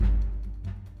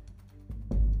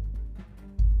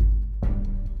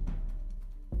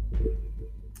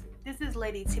This is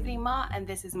Lady Tiffany Ma, and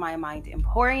this is my Mind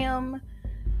Emporium.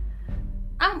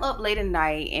 I'm up late at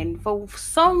night, and for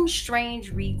some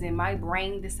strange reason, my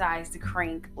brain decides to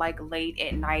crank like late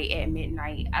at night at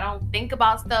midnight. I don't think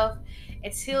about stuff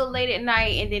until late at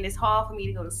night, and then it's hard for me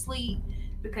to go to sleep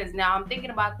because now I'm thinking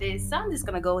about this. So I'm just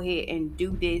gonna go ahead and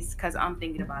do this because I'm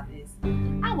thinking about this.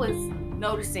 I was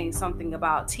noticing something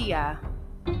about T.I.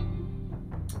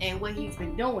 and what he's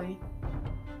been doing,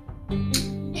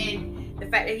 and the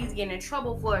fact that he's getting in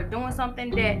trouble for doing something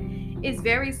that is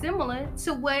very similar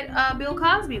to what Bill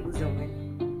Cosby was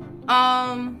doing.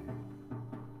 And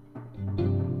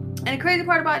the crazy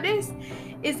part about this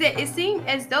is that it seemed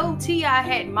as though T.I.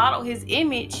 had modeled his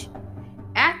image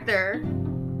after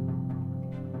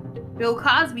Bill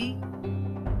Cosby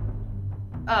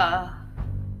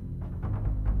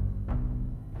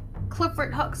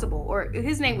Clifford Huxtable, or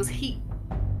his name was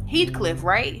Heathcliff,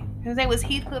 right? His name was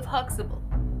Heathcliff Huxtable.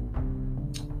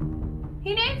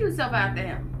 He named himself after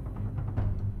him.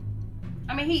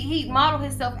 I mean, he modeled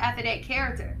himself after that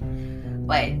character.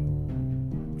 But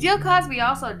Bill Cosby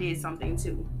also did something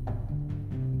too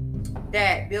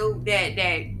that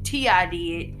T.I.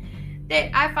 did that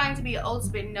I find to be an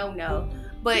ultimate no-no.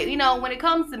 But you know, when it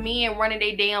comes to men running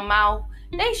their damn mouth,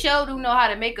 they sure do know how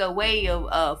to make a way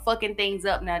of fucking things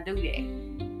up. Now do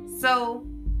that. So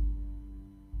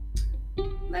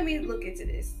let me look into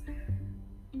this.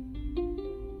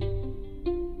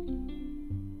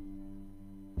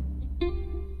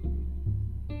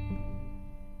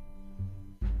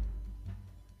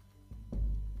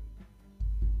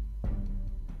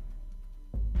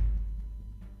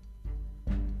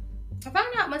 If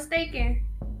I'm not mistaken,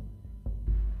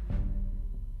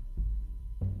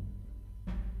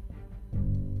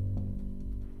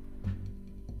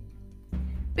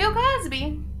 Bill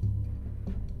Cosby,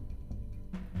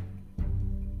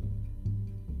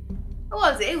 what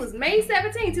was it? It was May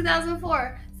 17,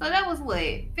 2004. So that was what,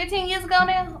 15 years ago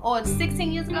now? Or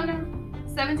 16 years ago now?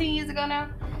 17 years ago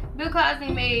now? Bill Cosby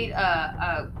made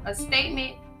a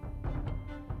statement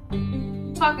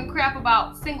talking crap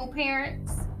about single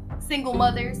parents, single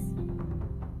mothers.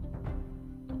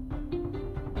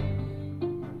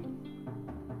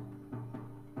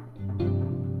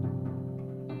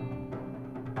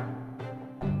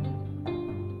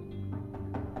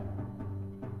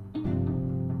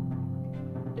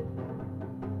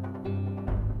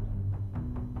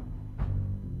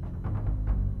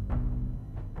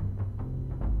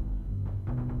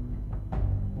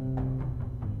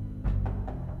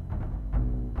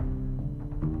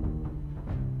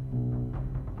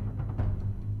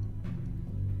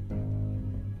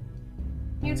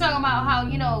 You're talking about how,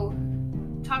 you know,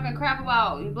 talking crap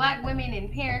about black women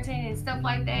and parenting and stuff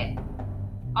like that.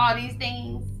 All these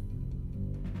things.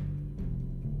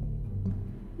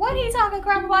 What he talking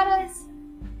crap about us?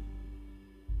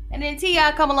 And then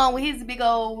T.I. come along with his big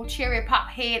old cherry pop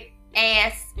head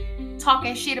ass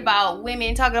talking shit about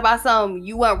women, talking about some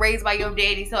you weren't raised by your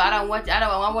daddy, so I want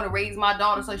to raise my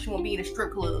daughter so she won't be in a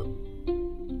strip club.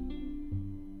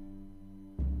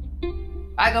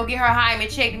 I go get her hymen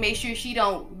checked to make sure she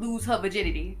don't lose her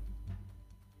virginity.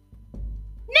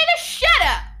 Nigga, shut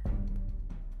up!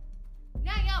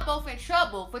 Now y'all both in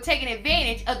trouble for taking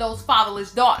advantage of those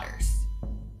fatherless daughters.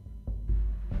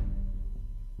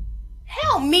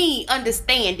 Help me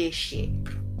understand this shit.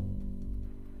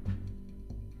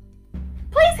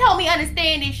 Please help me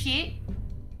understand this shit.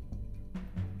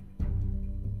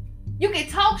 You can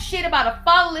talk shit about a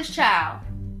fatherless child,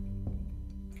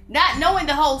 not knowing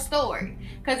the whole story.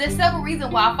 Because there's several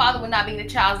reasons why a father would not be in the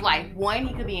child's life. One,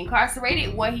 he could be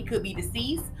incarcerated. One, he could be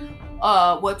deceased.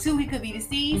 Two, he could be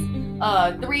deceased.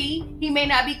 Three, he may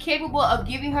not be capable of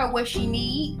giving her what she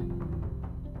needs.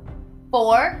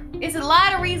 Four, it's a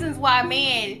lot of reasons why a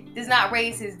man does not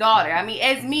raise his daughter. I mean,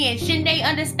 as men, shouldn't they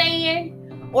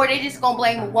understand? Or they just gonna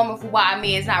blame a woman for why a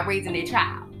man is not raising their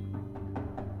child?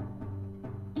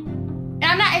 And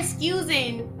I'm not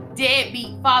excusing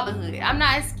deadbeat fatherhood. I'm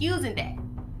not excusing that.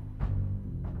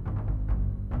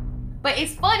 But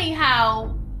it's funny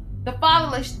how the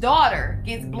fatherless daughter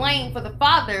gets blamed for the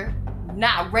father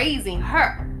not raising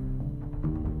her.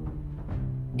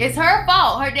 It's her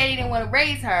fault. Her daddy didn't want to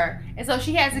raise her. And so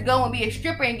she has to go and be a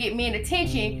stripper and get men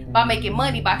attention by making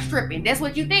money by stripping. That's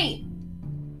what you think.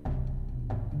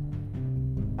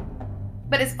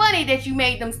 But it's funny that you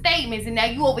made them statements and now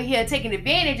you over here taking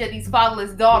advantage of these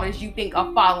fatherless daughters you think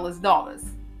are fatherless daughters.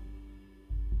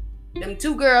 Them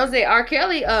two girls that R.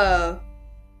 Kelly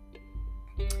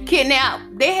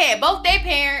kidnapped, they had both their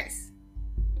parents.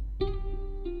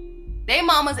 Their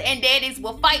mamas and daddies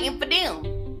were fighting for them.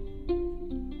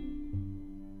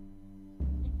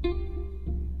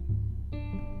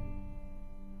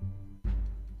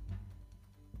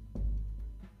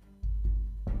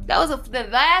 That was the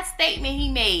last statement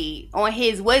he made on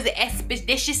his, was it,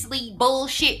 Expeditiously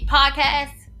Bullshit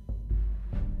podcast.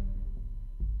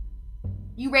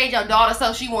 You raise your daughter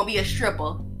so she won't be a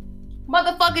stripper.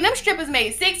 Motherfucking them strippers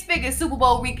made 6 figures Super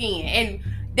Bowl weekend. And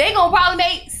they gonna probably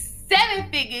make 7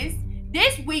 figures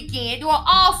this weekend during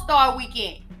All-Star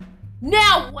weekend.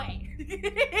 Now what?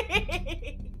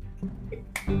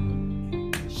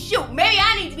 Shoot, maybe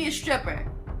I need to be a stripper.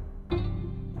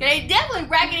 They definitely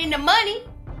racking in the money.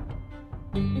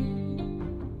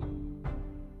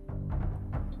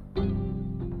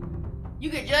 You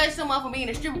can judge someone for being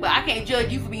a stripper, but I can't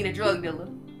judge you for being a drug dealer.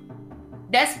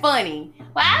 That's funny.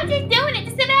 Well, I'm just doing it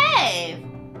to survive.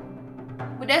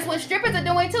 But that's what strippers are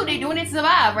doing too. They're doing it to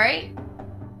survive, right?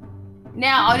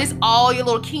 Now, all your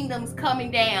little kingdoms coming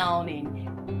down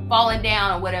and falling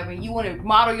down or whatever. You want to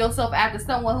model yourself after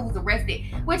someone who's arrested,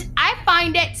 which I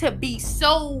find that to be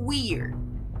so weird.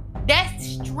 That's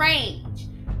strange.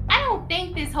 I don't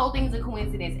think this whole thing's a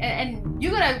coincidence. And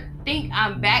you're gonna think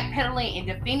I'm backpedaling and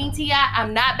defending T.I.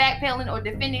 I'm not backpedaling or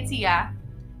defending T.I.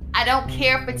 I don't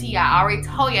care for T.I. I already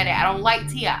told you that. I don't like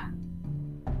T.I.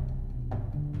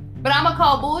 But I'm gonna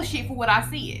call bullshit for what I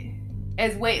see it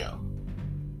as well.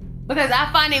 Because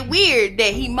I find it weird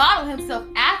that he modeled himself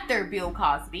after Bill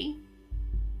Cosby.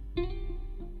 And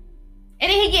then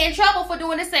he get in trouble for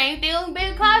doing the same thing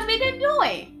Bill Cosby been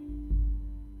doing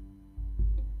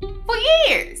for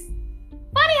years.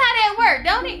 Funny how that worked,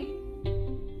 don't it?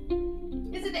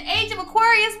 Is it the age of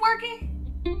Aquarius working?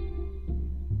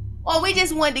 Or we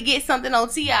just wanted to get something on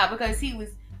T.I. because he was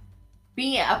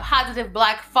being a positive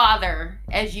black father,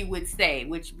 as you would say,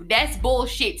 which that's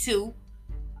bullshit too.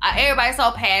 Everybody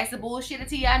saw past the bullshit of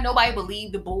T.I. Nobody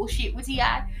believed the bullshit with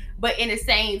T.I. But in the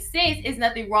same sense, it's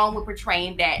nothing wrong with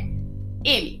portraying that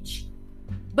image.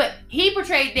 But he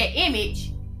portrayed that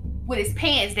image with his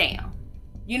pants down.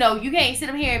 You know, you can't sit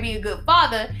up here and be a good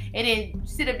father and then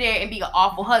sit up there and be an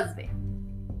awful husband.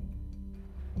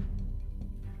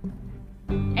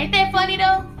 Ain't that funny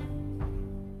though?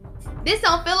 This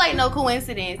don't feel like no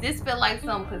coincidence. This feel like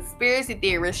some conspiracy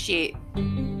theorist shit.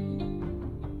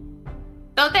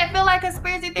 Don't that feel like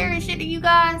conspiracy theorist shit to you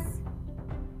guys?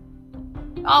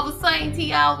 All of a sudden,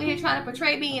 T.I. over here trying to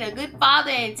portray being a good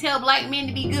father and tell black men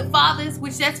to be good fathers,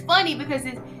 which that's funny because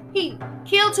he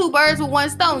killed 2 birds with 1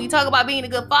 stone. You talk about being a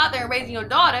good father and raising your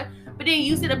daughter, but then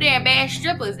you sit up there and bash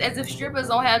strippers as if strippers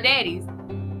don't have daddies.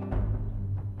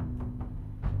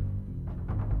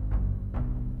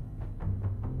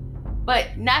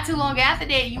 But not too long after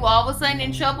that, you all of a sudden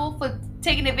in trouble for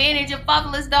taking advantage of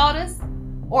fatherless daughters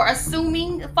or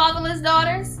assuming fatherless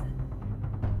daughters.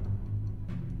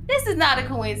 This is not a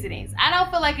coincidence. I don't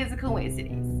feel like it's a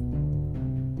coincidence.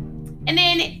 And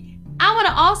then I want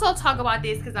to also talk about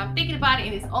this because I'm thinking about it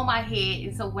and it's on my head.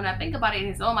 And so when I think about it and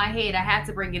it's on my head, I have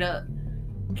to bring it up.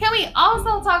 Can we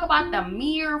also talk about the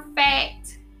mere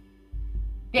fact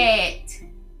that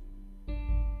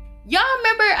y'all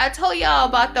remember I told y'all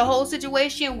about the whole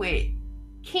situation with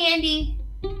Candy,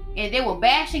 and they were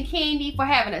bashing Candy for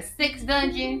having a sex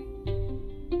dungeon,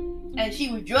 and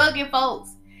she was drugging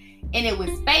folks, and it was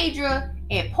Phaedra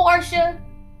and Portia,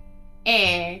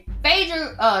 and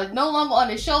Phaedra no longer on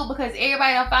the show because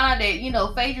everybody done found out that, you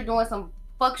know, Phaedra doing some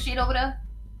fuck shit over there.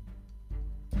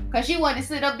 Because she wanted to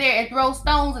sit up there and throw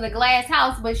stones in a glass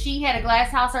house, but she had a glass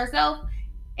house herself.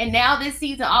 And now this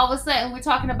season, all of a sudden, we're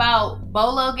talking about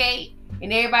Bolo Gate,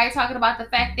 and everybody talking about the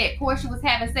fact that Portia was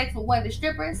having sex with one of the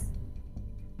strippers.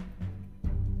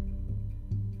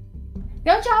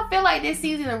 Don't y'all feel like this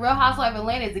season of Real Housewives of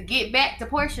Atlanta is a get back to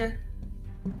Portia?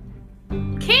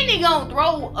 Candy gonna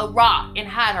throw a rock and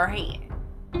hide her hand.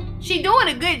 She doing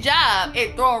a good job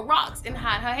at throwing rocks and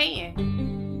hide her hand.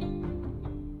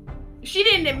 She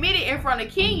didn't admit it in front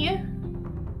of Kenya.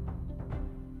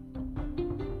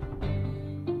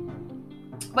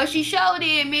 But she sure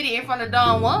did admit it in front of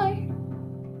Don Juan.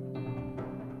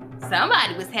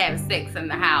 Somebody was having sex in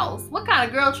the house. What kind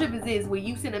of girl trip is this where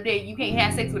you sit up there, you can't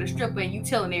have sex with a stripper and you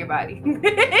telling everybody?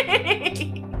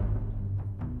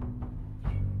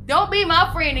 Don't be my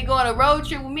friend and go on a road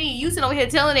trip with me. You sit over here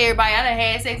telling everybody I done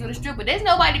had sex with a stripper. That's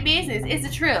nobody's business. It's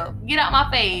a trip. Get out my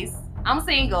face. I'm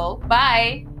single.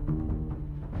 Bye.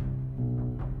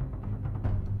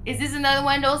 Is this another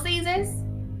one of those seasons?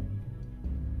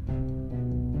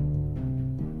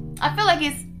 I feel like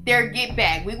it's their get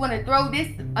back. We want to throw this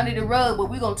under the rug,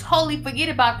 but we're going to totally forget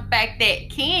about the fact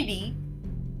that Candy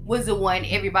was the one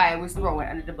everybody was throwing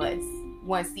under the bus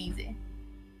one season.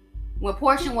 When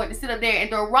Portia wanted to sit up there and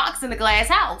throw rocks in the glass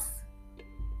house.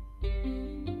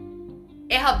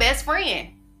 And her best friend.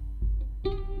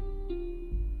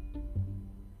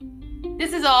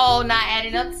 This is all not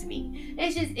adding up to me.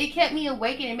 it kept me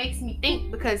awake, and it makes me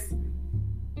think, because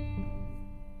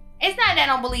it's not that I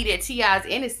don't believe that T.I. is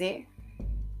innocent.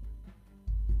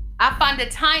 I find the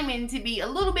timing to be a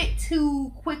little bit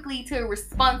too quickly to a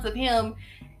response of him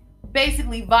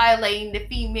basically violating the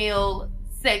female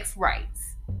sex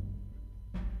rights.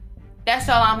 That's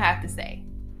all I'm have to say.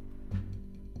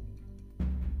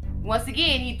 Once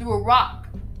again, he threw a rock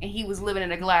and he was living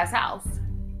in a glass house.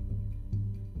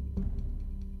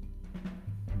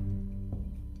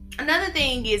 Another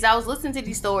thing is, I was listening to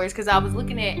these stories because I was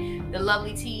looking at the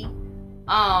Lovely T,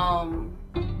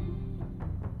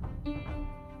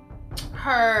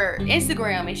 her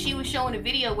Instagram, and she was showing a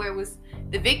video where it was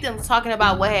the victims talking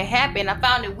about what had happened. I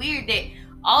found it weird that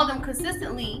all of them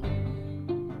consistently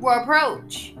were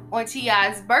approached on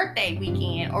T.I.'s birthday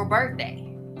weekend or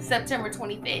birthday, September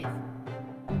 25th.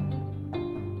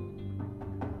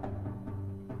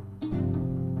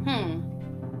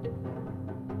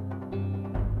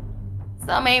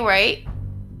 Some ain't right.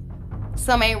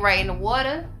 Some ain't right in the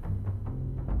water.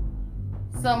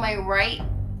 Some ain't right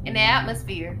in the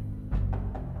atmosphere.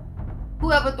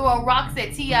 Whoever throwing rocks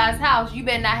at T.I.'s house, you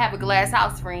better not have a glass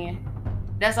house, friend.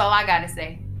 That's all I gotta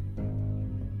say.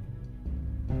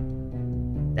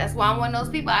 That's why I'm one of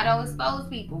those people. I don't expose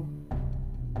people.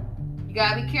 You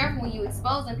gotta be careful when you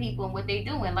exposing people and what they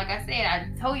doing. Like I said, I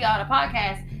told y'all the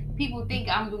podcast, people think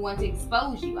I'm the one to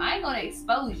expose you. I ain't gonna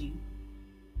expose you.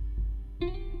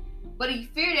 But if you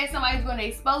fear that somebody's gonna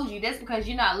expose you, that's because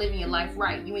you're not living your life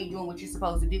right. You ain't doing what you're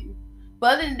supposed to do.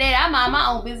 But other than that, I mind my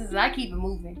own business and I keep it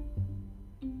moving.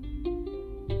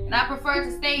 And I prefer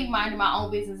to stay minding my own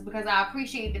business because I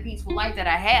appreciate the peaceful life that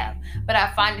I have. But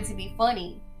I find it to be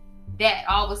funny that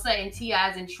all of a sudden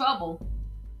T.I.'s in trouble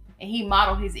and he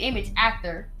modeled his image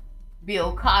after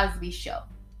Bill Cosby's show.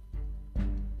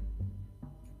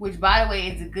 Which, by the way,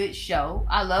 is a good show.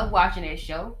 I love watching that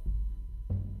show.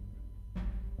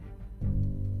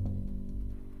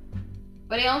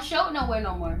 But they don't show it nowhere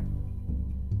no more.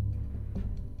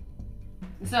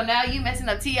 So now you messing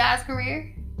up T.I.'s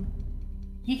career?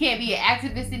 He can't be an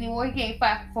activist anymore. He can't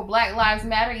fight for Black Lives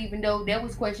Matter, even though that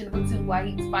was questionable too, why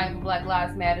he was fighting for Black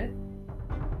Lives Matter.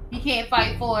 He can't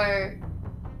fight for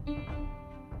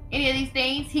any of these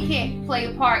things. He can't play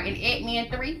a part in Ant-Man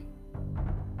 3.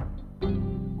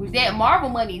 Which that Marvel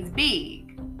money is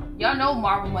big. Y'all know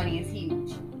Marvel money is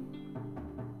huge.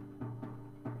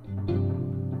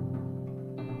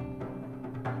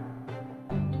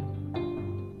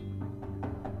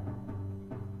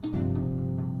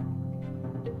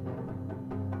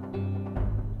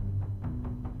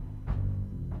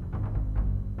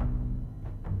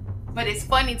 But it's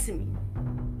funny to me.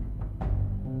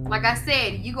 Like I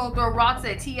said, you gonna throw rocks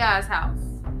at T.I.'s house.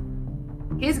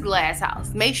 His glass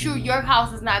house. Make sure your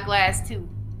house is not glass too.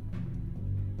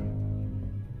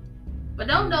 But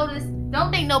don't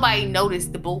think nobody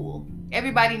noticed the bull.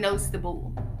 Everybody noticed the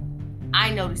bull. I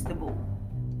noticed the bull.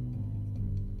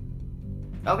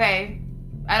 Okay?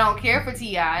 I don't care for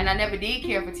T.I. and I never did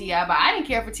care for T.I. But I didn't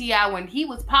care for T.I. when he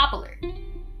was popular.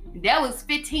 That was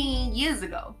 15 years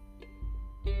ago.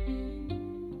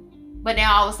 But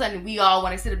now all of a sudden we all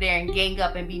want to sit up there and gang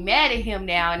up and be mad at him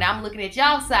now, and I'm looking at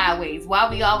y'all sideways. Why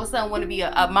we all of a sudden want to be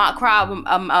a mob crowd,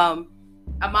 a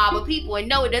mob of people? And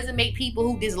no, it doesn't make people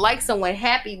who dislike someone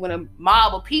happy when a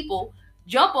mob of people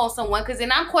jump on someone. Because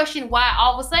then I'm questioning why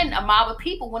all of a sudden a mob of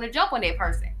people want to jump on that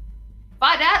person. If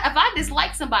I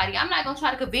dislike somebody, I'm not gonna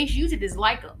try to convince you to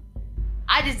dislike them.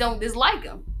 I just don't dislike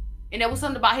him, and there was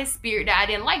something about his spirit that I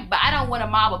didn't like. But I don't want a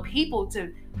mob of people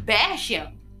to bash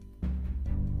him.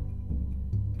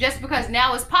 Just because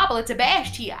now it's popular to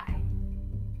bash T.I.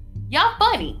 Y'all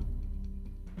funny.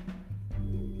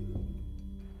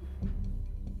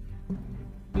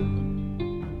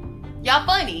 Y'all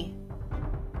funny.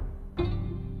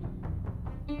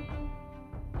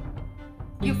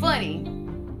 You funny.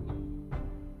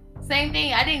 Same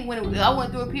thing. I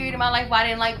went through a period in my life where I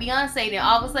didn't like Beyonce. Then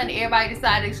all of a sudden everybody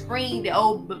decided to scream that,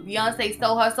 oh, Beyonce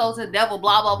stole her soul to the devil,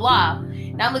 blah, blah, blah.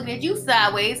 And I'm looking at you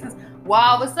sideways because why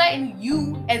all of a sudden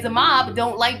you as a mob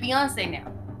don't like Beyonce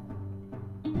now.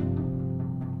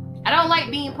 I don't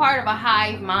like being part of a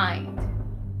hive mind.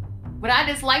 When I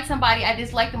dislike somebody, I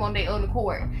dislike them on their own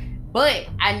accord. But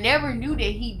I never knew that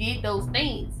he did those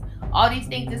things. All these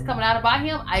things that's coming out about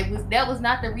him, that was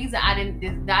not the reason I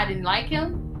didn't like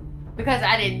him, because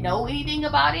I didn't know anything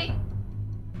about it.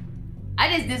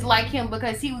 I just dislike him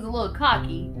because he was a little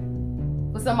cocky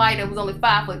for somebody that was only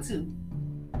 5'2".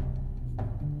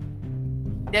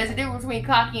 There's a difference between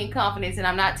cocky and confidence, and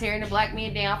I'm not tearing the black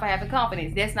man down for having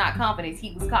confidence. That's not confidence.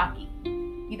 He was cocky.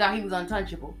 He thought he was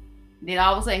untouchable. Then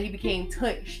all of a sudden he became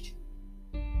touched.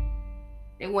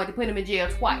 They wanted to put him in jail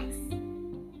twice.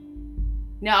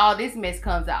 Now all this mess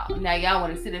comes out. Now y'all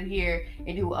want to sit up here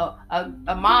and do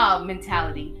a mob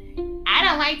mentality. I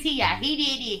don't like T.I. He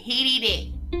did it. He did it.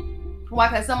 Why?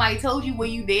 Because somebody told you? Were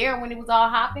you there when it was all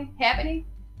happening?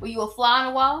 Were you a fly on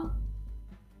the wall?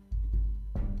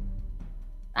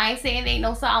 I ain't saying there ain't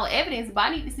no solid evidence, but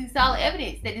I need to see solid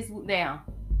evidence that this went down.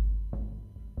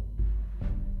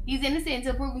 He's innocent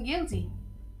until proven guilty.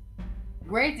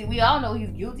 Granted, we all know he's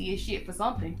guilty as shit for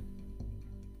something.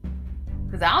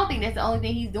 Because I don't think that's the only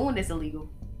thing he's doing that's illegal.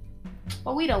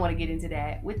 But we don't want to get into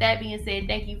that. With that being said,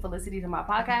 thank you for listening to my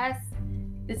podcast.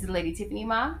 This is Lady Tiffany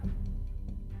Ma.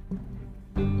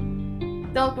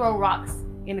 Don't throw rocks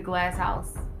in the glass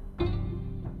house.